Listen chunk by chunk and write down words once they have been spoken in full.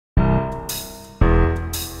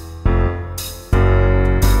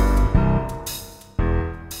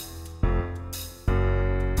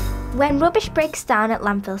When rubbish breaks down at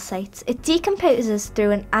landfill sites, it decomposes through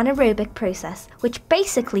an anaerobic process, which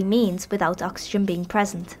basically means without oxygen being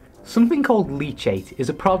present. Something called leachate is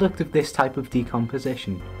a product of this type of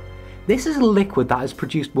decomposition. This is a liquid that is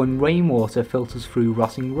produced when rainwater filters through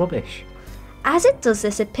rotting rubbish. As it does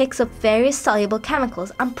this, it picks up various soluble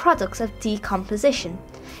chemicals and products of decomposition.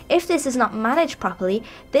 If this is not managed properly,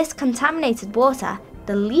 this contaminated water,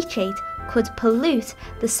 the leachate, could pollute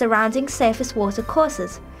the surrounding surface water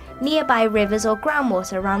courses, nearby rivers or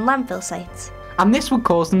groundwater around landfill sites. And this would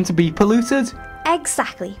cause them to be polluted?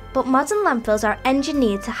 Exactly, but modern landfills are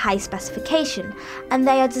engineered to high specification, and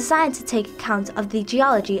they are designed to take account of the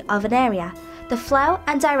geology of an area, the flow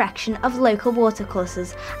and direction of local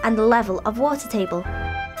watercourses, and the level of water table.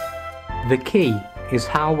 The key is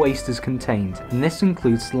how waste is contained, and this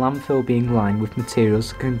includes the landfill being lined with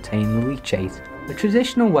materials that contain the leachate. The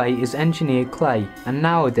traditional way is engineered clay, and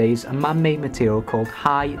nowadays a man-made material called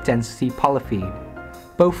high-density polythene,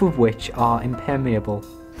 both of which are impermeable.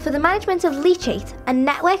 For the management of leachate, a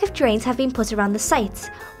network of drains have been put around the sites,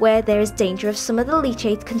 where there is danger of some of the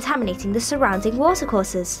leachate contaminating the surrounding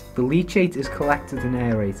watercourses. The leachate is collected and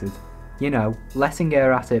aerated, letting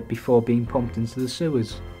air at it before being pumped into the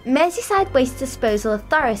sewers. Merseyside Waste Disposal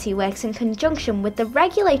Authority works in conjunction with the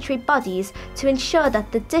regulatory bodies to ensure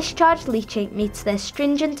that the discharged leachate meets their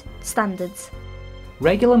stringent standards.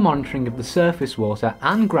 Regular monitoring of the surface water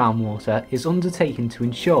and groundwater is undertaken to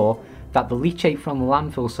ensure that the leachate from the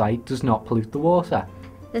landfill site does not pollute the water.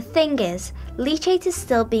 The thing is, leachate is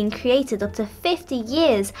still being created up to 50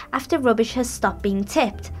 years after rubbish has stopped being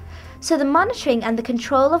tipped, so the monitoring and the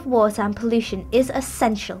control of water and pollution is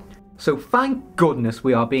essential. So thank goodness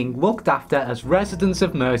we are being looked after as residents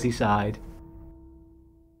of Merseyside.